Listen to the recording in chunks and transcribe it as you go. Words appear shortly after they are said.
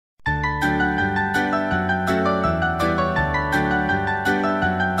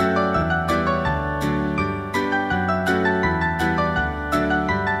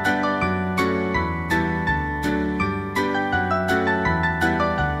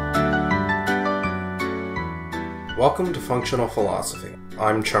Welcome to Functional Philosophy.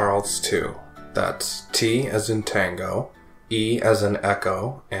 I'm Charles Tew. That's T as in tango, E as in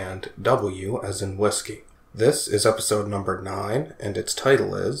echo, and W as in whiskey. This is episode number 9, and its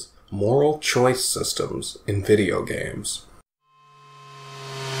title is Moral Choice Systems in Video Games.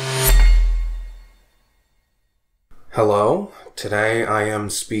 Hello, today I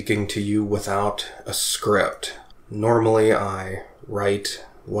am speaking to you without a script. Normally I write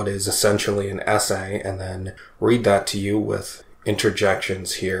what is essentially an essay and then read that to you with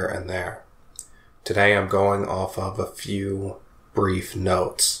interjections here and there. Today I'm going off of a few brief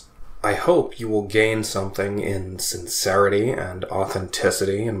notes. I hope you will gain something in sincerity and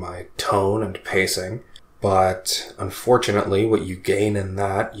authenticity in my tone and pacing, but unfortunately what you gain in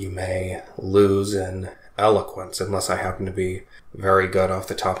that you may lose in eloquence unless I happen to be very good off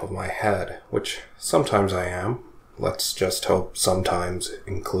the top of my head, which sometimes I am. Let's just hope sometimes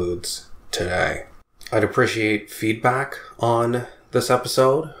includes today. I'd appreciate feedback on this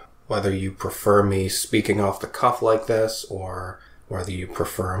episode, whether you prefer me speaking off the cuff like this or whether you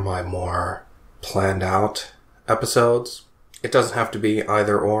prefer my more planned out episodes. It doesn't have to be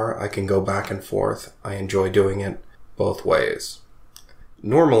either or. I can go back and forth. I enjoy doing it both ways.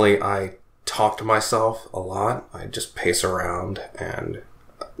 Normally I talk to myself a lot. I just pace around and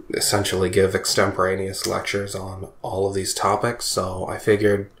essentially give extemporaneous lectures on all of these topics, so I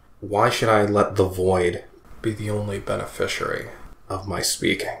figured, why should I let the void be the only beneficiary of my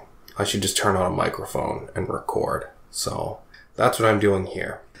speaking? I should just turn on a microphone and record. So that's what I'm doing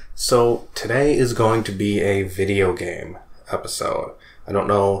here. So today is going to be a video game episode. I don't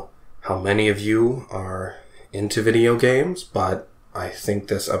know how many of you are into video games, but I think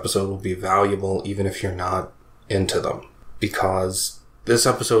this episode will be valuable even if you're not into them, because this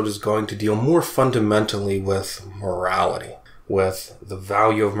episode is going to deal more fundamentally with morality, with the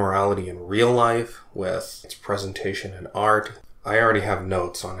value of morality in real life, with its presentation in art. I already have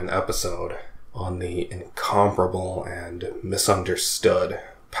notes on an episode on the incomparable and misunderstood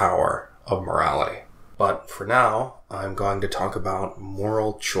power of morality. But for now, I'm going to talk about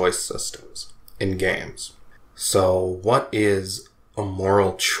moral choice systems in games. So what is a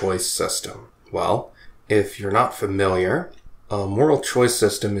moral choice system? Well, if you're not familiar, a moral choice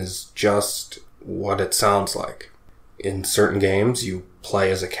system is just what it sounds like. In certain games, you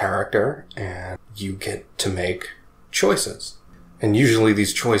play as a character and you get to make choices. And usually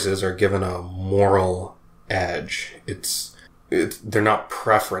these choices are given a moral edge. They're not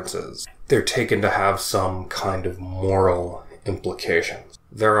preferences. They're taken to have some kind of moral implications.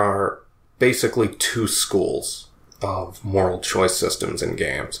 There are basically two schools of moral choice systems in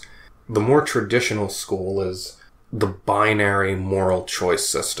games. The more traditional school is the binary moral choice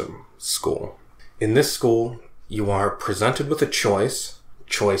system school. In this school, you are presented with a choice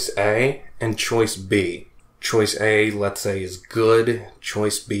A and choice B. Choice A, let's say, is good,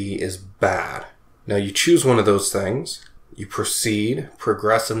 choice B is bad. Now you choose one of those things, you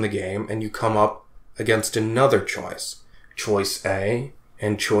progress in the game, and you come up against another choice A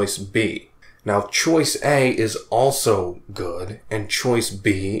and choice B. Now choice A is also good, and choice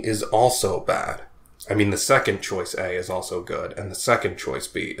B is also bad. The second choice A is also good, and the second choice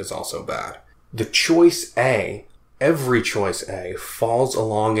B is also bad. The choice A, every choice A, falls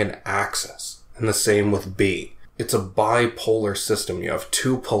along an axis, and the same with B. It's a bipolar system. You have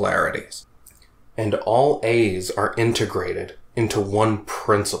two polarities. And all A's are integrated into one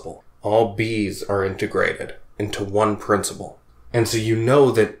principle. All B's are integrated into one principle. And so you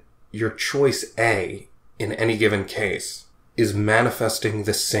know that your choice A, in any given case, is manifesting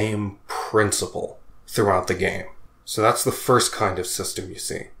the same principle throughout the game. So that's the first kind of system you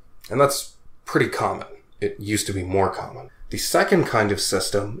see. And that's pretty common. It used to be more common. The second kind of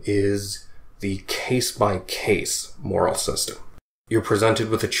system is the case-by-case moral system. You're presented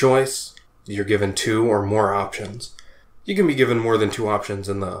with a choice. You're given 2 or more options. You can be given more than 2 options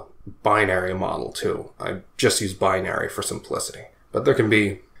in the binary model too. I just use binary for simplicity. But there can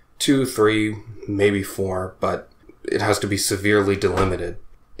be 2, 3, maybe 4, but it has to be severely delimited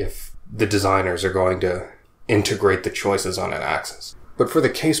if the designers are going to integrate the choices on an axis. But for the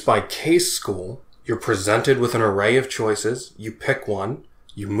case-by-case school, you're presented with an array of choices, you pick one,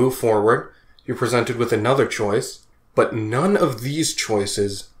 you move forward, you're presented with another choice, but none of these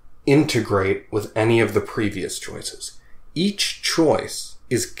choices integrate with any of the previous choices. Each choice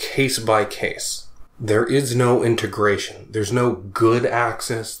is case-by-case. There is no integration. There's no good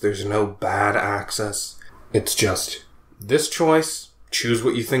axis, there's no bad axis. It's just this choice, choose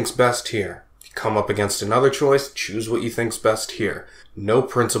what you think's best here. You come up against another choice, choose what you think's best here. No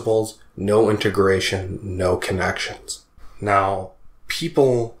principles, no integration, no connections. Now,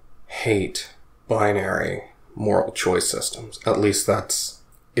 people hate binary moral choice systems. At least that's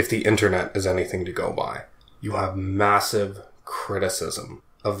if the internet is anything to go by. You have massive criticism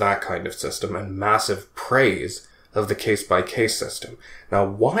of that kind of system and massive praise of the case-by-case system. Now,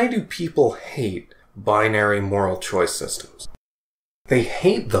 why do people hate binary moral choice systems? They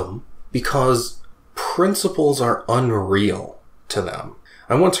hate them because principles are unreal to them.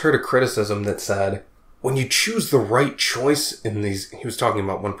 I once heard a criticism that said, when you choose the right choice in these, he was talking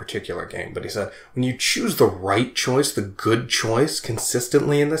about one particular game, but he said, when you choose the right choice, the good choice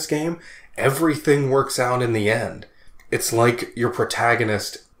consistently in this game, everything works out in the end. It's like your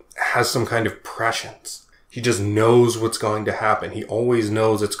protagonist has some kind of prescience. He just knows what's going to happen. He always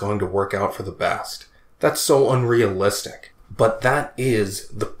knows it's going to work out for the best. That's so unrealistic. But that is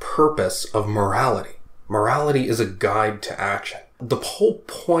the purpose of morality. Morality is a guide to action. The whole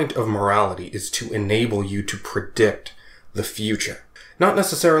point of morality is to enable you to predict the future. Not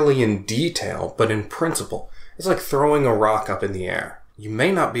necessarily in detail, but in principle. It's like throwing a rock up in the air. You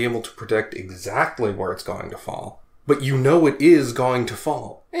may not be able to predict exactly where it's going to fall, but you know it is going to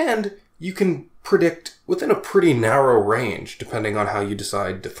fall. And you can predict within a pretty narrow range, depending on how you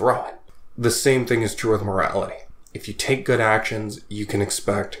decide to throw it. The same thing is true with morality. If you take good actions, you can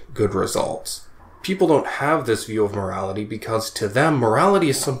expect good results. People don't have this view of morality because to them, morality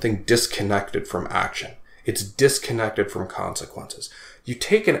is something disconnected from action. It's disconnected from consequences. You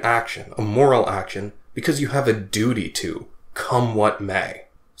take an action, a moral action, because you have a duty to, come what may.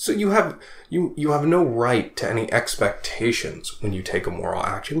 So you have no right to any expectations when you take a moral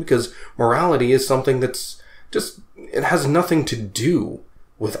action because morality is something that's just, it has nothing to do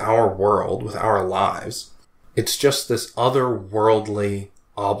with our world, with our lives. It's just this otherworldly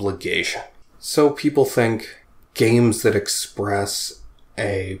obligation. So people think games that express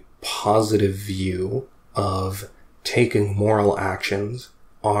a positive view of taking moral actions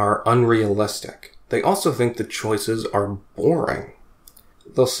are unrealistic. They also think the choices are boring.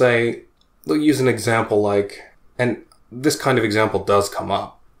 They'll use an example like, and this kind of example does come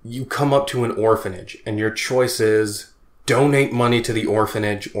up. You come up to an orphanage and your choice is donate money to the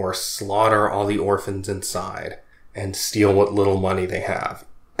orphanage or slaughter all the orphans inside and steal what little money they have.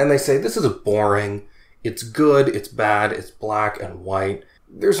 And they say, this is boring, it's good, it's bad, it's black and white.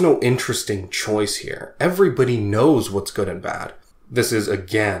 There's no interesting choice here. Everybody knows what's good and bad. This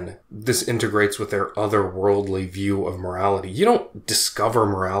integrates with their otherworldly view of morality. You don't discover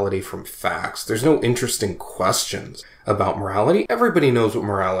morality from facts. There's no interesting questions about morality. Everybody knows what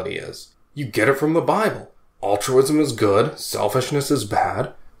morality is. You get it from the Bible. Altruism is good, selfishness is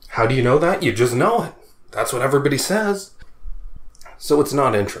bad. How do you know that? You just know it. That's what everybody says. So it's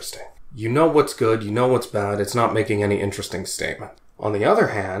not interesting. You know what's good, you know what's bad, it's not making any interesting statement. On the other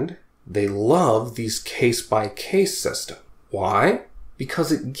hand, they love these case-by-case systems. Why?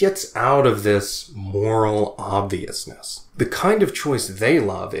 Because it gets out of this moral obviousness. The kind of choice they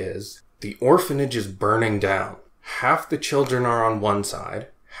love is, the orphanage is burning down. Half the children are on one side,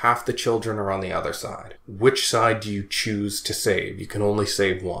 half the children are on the other side. Which side do you choose to save? You can only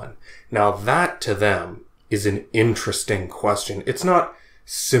save one. Now that, to them, is an interesting question. It's not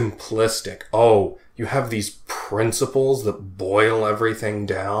simplistic. Oh, you have these principles that boil everything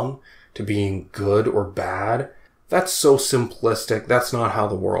down to being good or bad. That's so simplistic. That's not how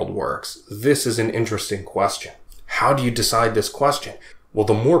the world works. This is an interesting question. How do you decide this question? Well,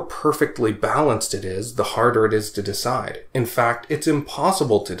 the more perfectly balanced it is, the harder it is to decide. In fact, it's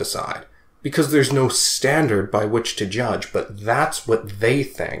impossible to decide because there's no standard by which to judge, but that's what they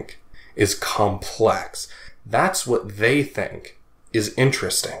think is complex. That's what they think is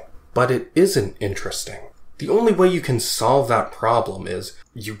interesting. But it isn't interesting. The only way you can solve that problem is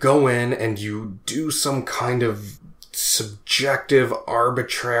you go in and you do some kind of subjective,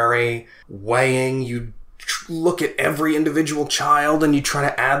 arbitrary weighing. You look at every individual child and you try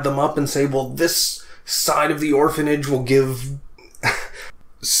to add them up and say, well, this side of the orphanage will give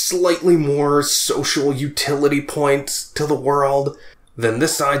slightly more social utility points to the world than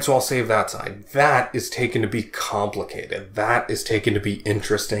this side, so I'll save that side. That is taken to be complicated. That is taken to be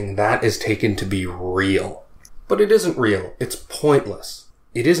interesting. That is taken to be real. But it isn't real. It's pointless.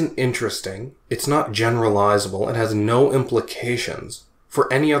 It isn't interesting. It's not generalizable. It has no implications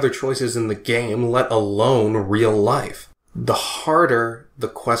for any other choices in the game, let alone real life. The harder the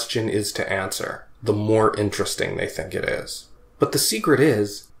question is to answer, the more interesting they think it is. But the secret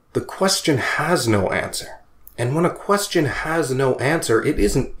is, the question has no answer. And when a question has no answer, it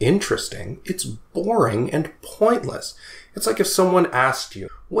isn't interesting. It's boring and pointless. It's like if someone asked you,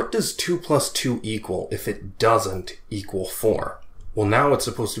 what does 2 plus 2 equal if it doesn't equal 4? Well, now it's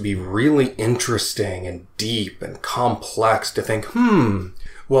supposed to be really interesting and deep and complex to think,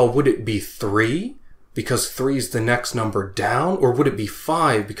 well, would it be 3? because 3's the next number down? Or would it be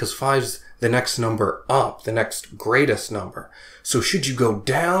 5 because 5's the next number up, the next greatest number? So should you go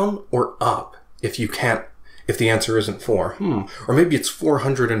down or up if the answer isn't 4? Or maybe it's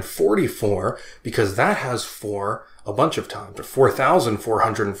 444 because that has 4 a bunch of times, or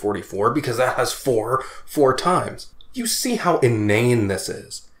 4,444 because that has 4 times. You see how inane this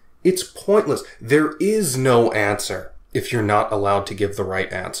is. It's pointless. There is no answer if you're not allowed to give the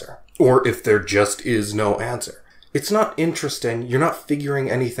right answer, or if there just is no answer. It's not interesting. You're not figuring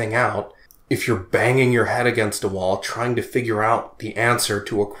anything out if you're banging your head against a wall trying to figure out the answer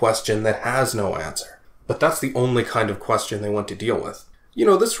to a question that has no answer. But that's the only kind of question they want to deal with.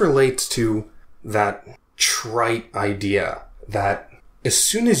 This relates to that trite idea that as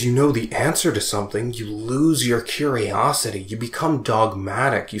soon as you know the answer to something, you lose your curiosity. You become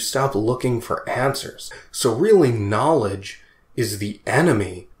dogmatic. You stop looking for answers. So really, knowledge is the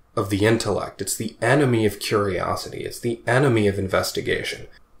enemy of the intellect. It's the enemy of curiosity. It's the enemy of investigation.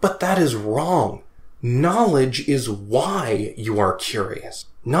 But that is wrong. Knowledge is why you are curious.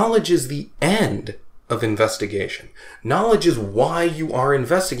 Knowledge is the end of investigation. Knowledge is why you are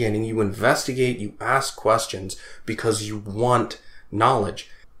investigating. You investigate, you ask questions because you want knowledge.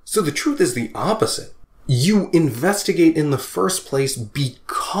 So the truth is the opposite. You investigate in the first place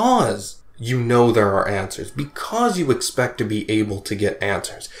because you know there are answers, because you expect to be able to get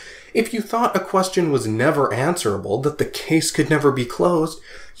answers. If you thought a question was never answerable, that the case could never be closed,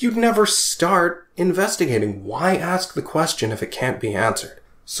 you'd never start investigating. Why ask the question if it can't be answered?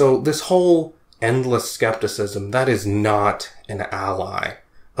 So this whole endless skepticism, that is not an ally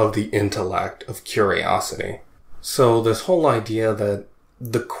of the intellect, of curiosity. So this whole idea that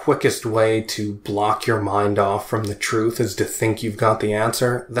the quickest way to block your mind off from the truth is to think you've got the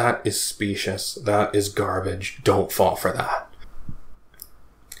answer, that is specious. That is garbage. Don't fall for that.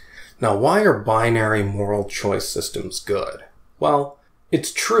 Now, why are binary moral choice systems good? Well,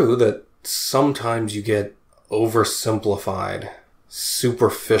 it's true that sometimes you get oversimplified,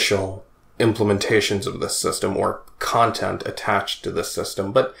 superficial implementations of this system or content attached to this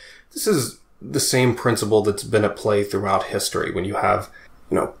system, but this is the same principle that's been at play throughout history when you have,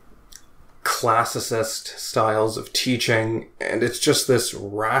 classicist styles of teaching, and it's just this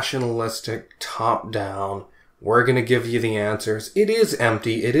rationalistic, top-down, we're going to give you the answers. It is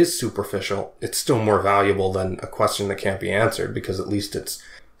empty. It is superficial. It's still more valuable than a question that can't be answered because at least it's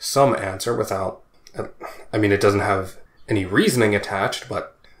some answer without, it doesn't have any reasoning attached,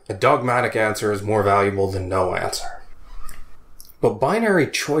 but a dogmatic answer is more valuable than no answer. But binary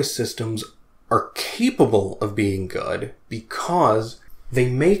choice systems are capable of being good because they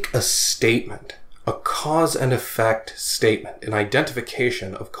make a statement, a cause and effect statement, an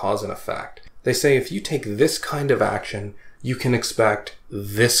identification of cause and effect. They say if you take this kind of action, you can expect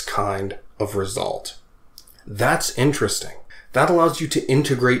this kind of result. That's interesting. That allows you to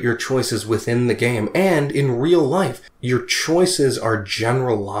integrate your choices within the game, and in real life, your choices are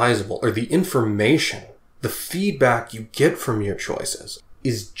generalizable, or the information, the feedback you get from your choices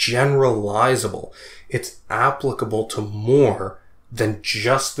is generalizable. It's applicable to more than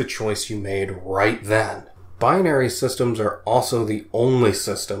just the choice you made right then. Binary systems are also the only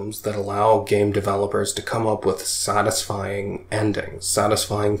systems that allow game developers to come up with satisfying endings,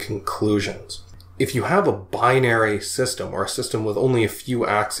 satisfying conclusions. If you have a binary system or a system with only a few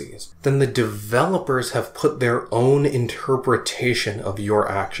axes, then the developers have put their own interpretation of your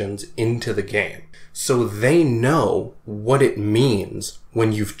actions into the game. So they know what it means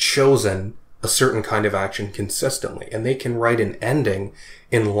when you've chosen a certain kind of action consistently, and they can write an ending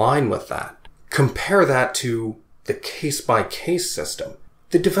in line with that. Compare that to the case-by-case system.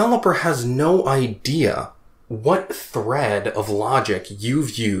 The developer has no idea what thread of logic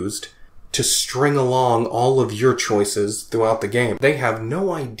you've used to string along all of your choices throughout the game. They have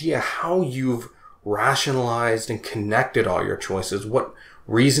no idea how you've rationalized and connected all your choices, what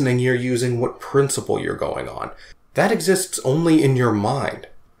reasoning you're using, what principle you're going on. That exists only in your mind.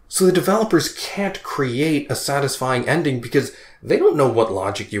 So the developers can't create a satisfying ending because they don't know what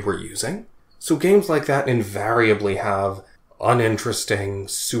logic you were using. So games like that invariably have uninteresting,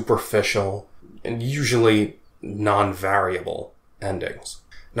 superficial, and usually non-variable endings.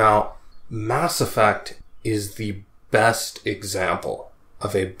 Now, Mass Effect is the best example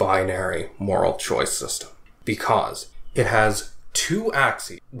of a binary moral choice system because it has two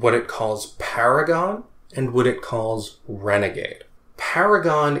axes, what it calls Paragon and what it calls Renegade.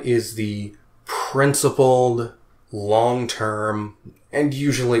 Paragon is the principled, long-term, and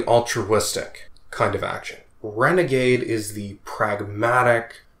usually altruistic kind of action. Renegade is the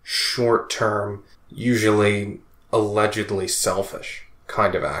pragmatic, short-term, usually allegedly selfish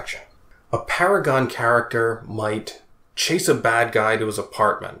kind of action. A Paragon character might chase a bad guy to his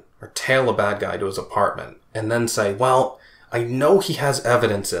apartment, or tail a bad guy to his apartment, and then say, well, I know he has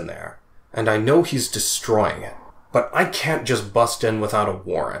evidence in there, and I know he's destroying it, but I can't just bust in without a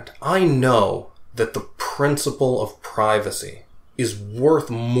warrant. I know that the principle of privacy is worth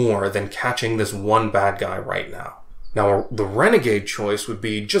more than catching this one bad guy right now. Now, the renegade choice would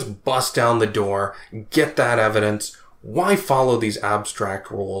be just bust down the door, get that evidence. Why follow these abstract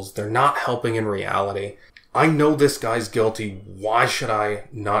rules? They're not helping in reality. I know this guy's guilty. Why should I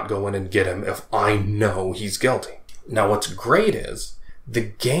not go in and get him if I know he's guilty? Now, what's great is the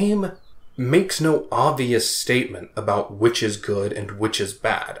game makes no obvious statement about which is good and which is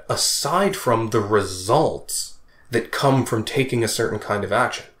bad, aside from the results that come from taking a certain kind of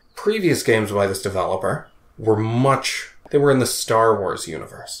action. Previous games by this developer they were in the Star Wars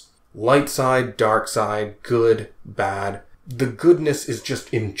universe. Light side, dark side, good, bad. The goodness is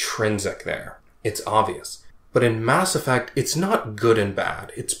just intrinsic there. It's obvious. But in Mass Effect, it's not good and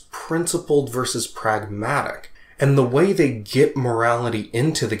bad. It's principled versus pragmatic. And the way they get morality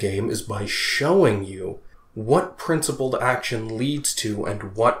into the game is by showing you what principled action leads to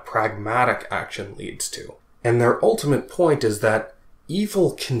and what pragmatic action leads to. And their ultimate point is that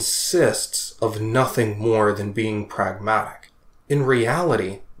evil consists of nothing more than being pragmatic. In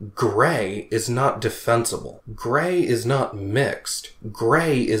reality, gray is not defensible. Gray is not mixed.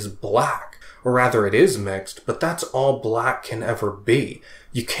 Gray is black. Or rather, it is mixed, but that's all black can ever be.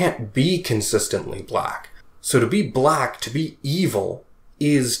 You can't be consistently black. So to be black, to be evil,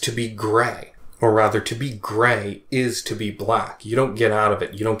 is to be gray. Or rather, to be gray is to be black. You don't get out of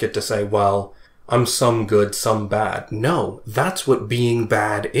it. You don't get to say, well, I'm some good, some bad. No, that's what being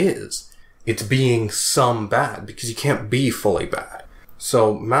bad is. It's being some bad, because you can't be fully bad.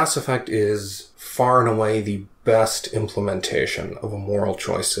 So Mass Effect is far and away the best implementation of a moral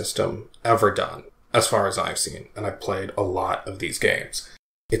choice system ever done, as far as I've seen, and I've played a lot of these games.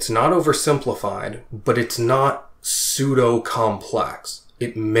 It's not oversimplified, but it's not pseudo-complex.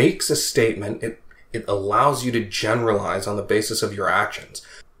 It makes a statement, it allows you to generalize on the basis of your actions,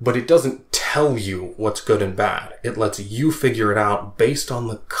 but it doesn't tell you what's good and bad. It lets you figure it out based on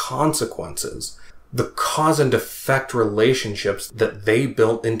the consequences, the cause and effect relationships that they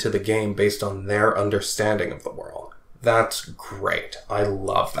built into the game based on their understanding of the world. That's great. I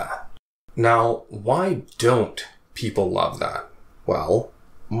love that. Now, why don't people love that? Well,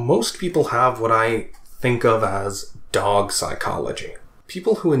 most people have what I think of as dog psychology.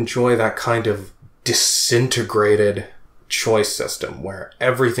 People who enjoy that kind of disintegrated choice system where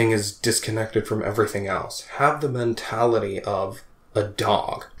everything is disconnected from everything else have the mentality of a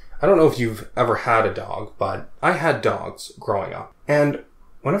dog. I don't know if you've ever had a dog, but I had dogs growing up. And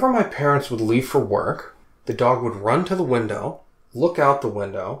whenever my parents would leave for work, the dog would run to the window, look out the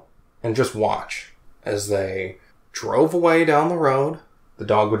window, and just watch. As they drove away down the road, the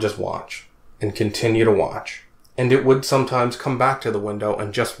dog would just watch and continue to watch. And it would sometimes come back to the window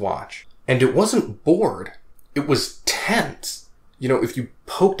and just watch. And it wasn't bored. It was tense. If you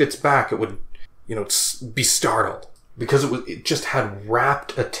poked its back, it would, be startled. Because it just had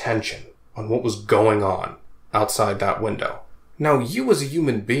rapt attention on what was going on outside that window. Now, you as a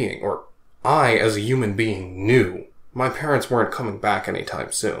human being, or I as a human being, knew my parents weren't coming back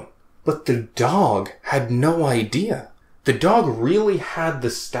anytime soon. But the dog had no idea. The dog really had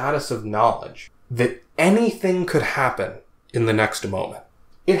the status of knowledge that anything could happen in the next moment.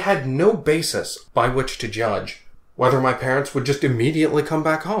 It had no basis by which to judge whether my parents would just immediately come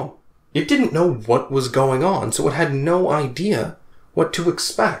back home. It didn't know what was going on, so it had no idea what to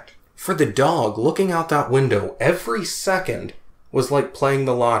expect. For the dog, looking out that window, every second was like playing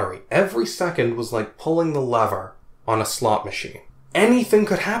the lottery. Every second was like pulling the lever on a slot machine. Anything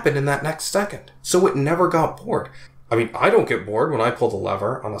could happen in that next second, so it never got bored. I mean, I don't get bored when I pull the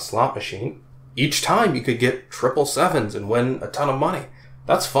lever on a slot machine. Each time you could get 777s and win a ton of money.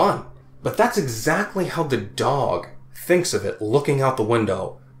 That's fun. But that's exactly how the dog thinks of it, looking out the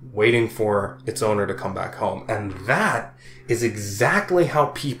window, waiting for its owner to come back home. And that is exactly how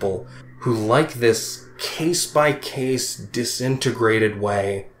people who like this case-by-case, disintegrated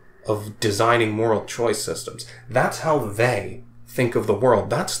way of designing moral choice systems, that's how they think of the world.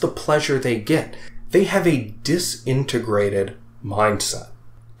 That's the pleasure they get. They have a disintegrated mindset.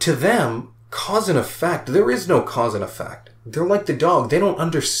 To them, cause and effect, there is no cause and effect. They're like the dog. They don't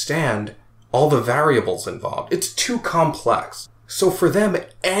understand all the variables involved. It's too complex. So for them,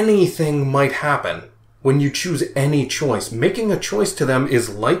 anything might happen when you choose any choice. Making a choice to them is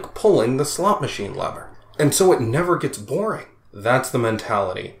like pulling the slot machine lever. And so it never gets boring. That's the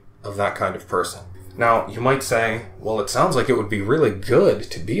mentality of that kind of person. Now, you might say, well, it sounds like it would be really good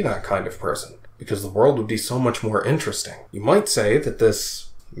to be that kind of person, because the world would be so much more interesting. You might say that this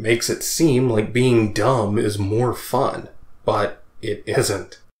makes it seem like being dumb is more fun, but it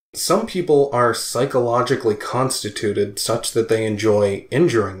isn't. Some people are psychologically constituted such that they enjoy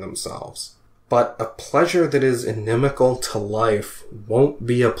injuring themselves. But a pleasure that is inimical to life won't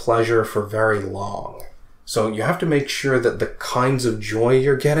be a pleasure for very long. So you have to make sure that the kinds of joy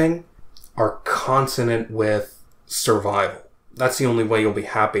you're getting are consonant with survival. That's the only way you'll be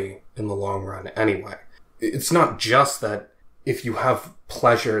happy in the long run anyway. It's not just that if you have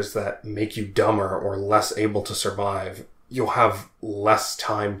pleasures that make you dumber or less able to survive, you'll have less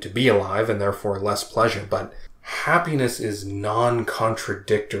time to be alive and therefore less pleasure. But happiness is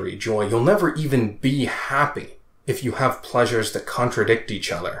non-contradictory joy. You'll never even be happy if you have pleasures that contradict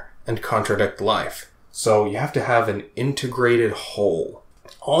each other and contradict life. So you have to have an integrated whole.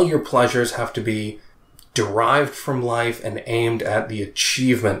 All your pleasures have to be derived from life and aimed at the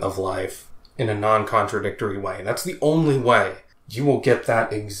achievement of life in a non-contradictory way. That's the only way you will get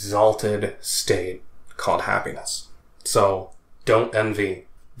that exalted state called happiness. So don't envy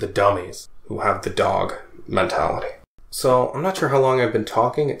the dummies who have the dog mentality. So I'm not sure how long I've been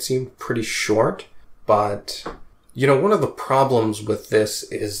talking. It seemed pretty short, but one of the problems with this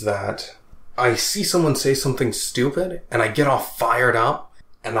is that I see someone say something stupid and I get all fired up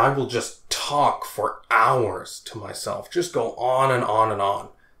and I will just talk for hours to myself, just go on and on and on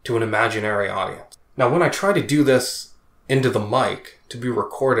to an imaginary audience. Now, when I try to do this into the mic to be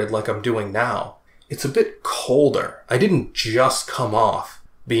recorded like I'm doing now, it's a bit colder. I didn't just come off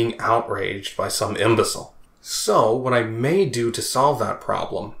being outraged by some imbecile. So what I may do to solve that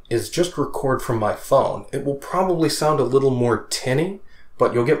problem is just record from my phone. It will probably sound a little more tinny,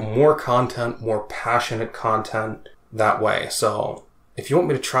 but you'll get more content, more passionate content that way. So if you want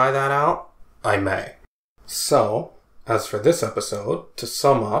me to try that out, I may. So, as for this episode, to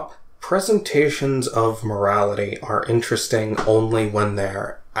sum up, presentations of morality are interesting only when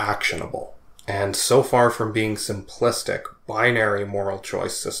they're actionable. And so far from being simplistic, binary moral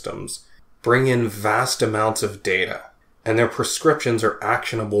choice systems bring in vast amounts of data, and their prescriptions are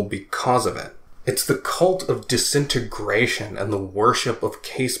actionable because of it. It's the cult of disintegration and the worship of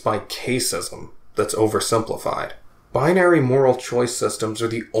case-by-caseism that's oversimplified. Binary moral choice systems are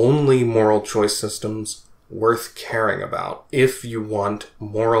the only moral choice systems worth caring about if you want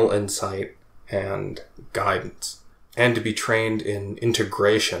moral insight and guidance, and to be trained in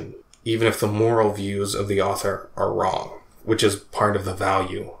integration, even if the moral views of the author are wrong, which is part of the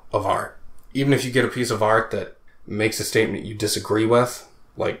value of art. Even if you get a piece of art that makes a statement you disagree with,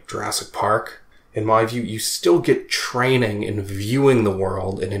 like Jurassic Park, in my view, you still get training in viewing the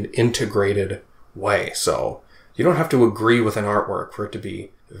world in an integrated way. So you don't have to agree with an artwork for it to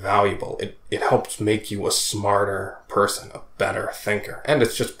be valuable. It helps make you a smarter person, a better thinker. And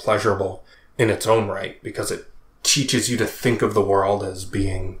it's just pleasurable in its own right because it teaches you to think of the world as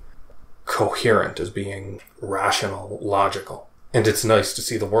being coherent, as being rational, logical. And it's nice to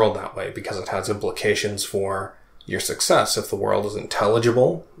see the world that way because it has implications for your success. If the world is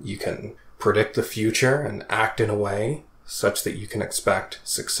intelligible, you can predict the future and act in a way such that you can expect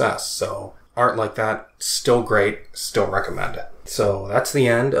success. So art like that, still great, still recommend it. So that's the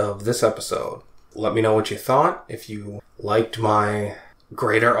end of this episode. Let me know what you thought. If you liked my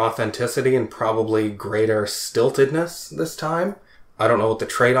greater authenticity and probably greater stiltedness this time. I don't know what the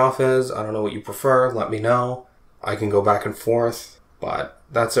trade-off is. I don't know what you prefer. Let me know. I can go back and forth. But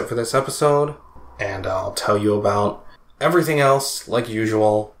that's it for this episode. And I'll tell you about everything else, like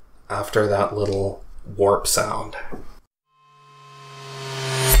usual, after that little warp sound.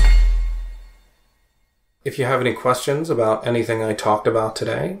 If you have any questions about anything I talked about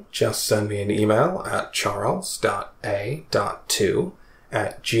today, just send me an email at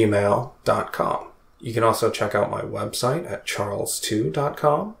charles.a.2@gmail.com. You can also check out my website at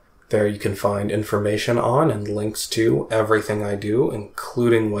charlestew.com. There you can find information on and links to everything I do,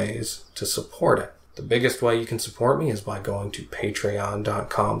 including ways to support it. The biggest way you can support me is by going to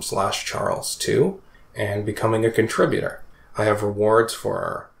patreon.com/charlestew and becoming a contributor. I have rewards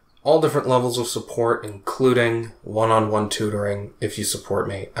for all different levels of support, including one-on-one tutoring if you support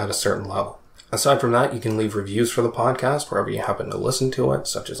me at a certain level. Aside from that, you can leave reviews for the podcast wherever you happen to listen to it,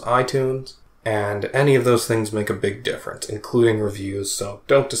 such as iTunes, and any of those things make a big difference, including reviews, so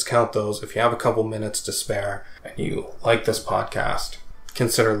don't discount those. If you have a couple minutes to spare and you like this podcast,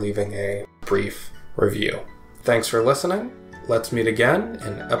 consider leaving a brief review. Thanks for listening. Let's meet again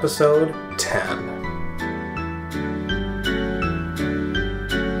in episode 10.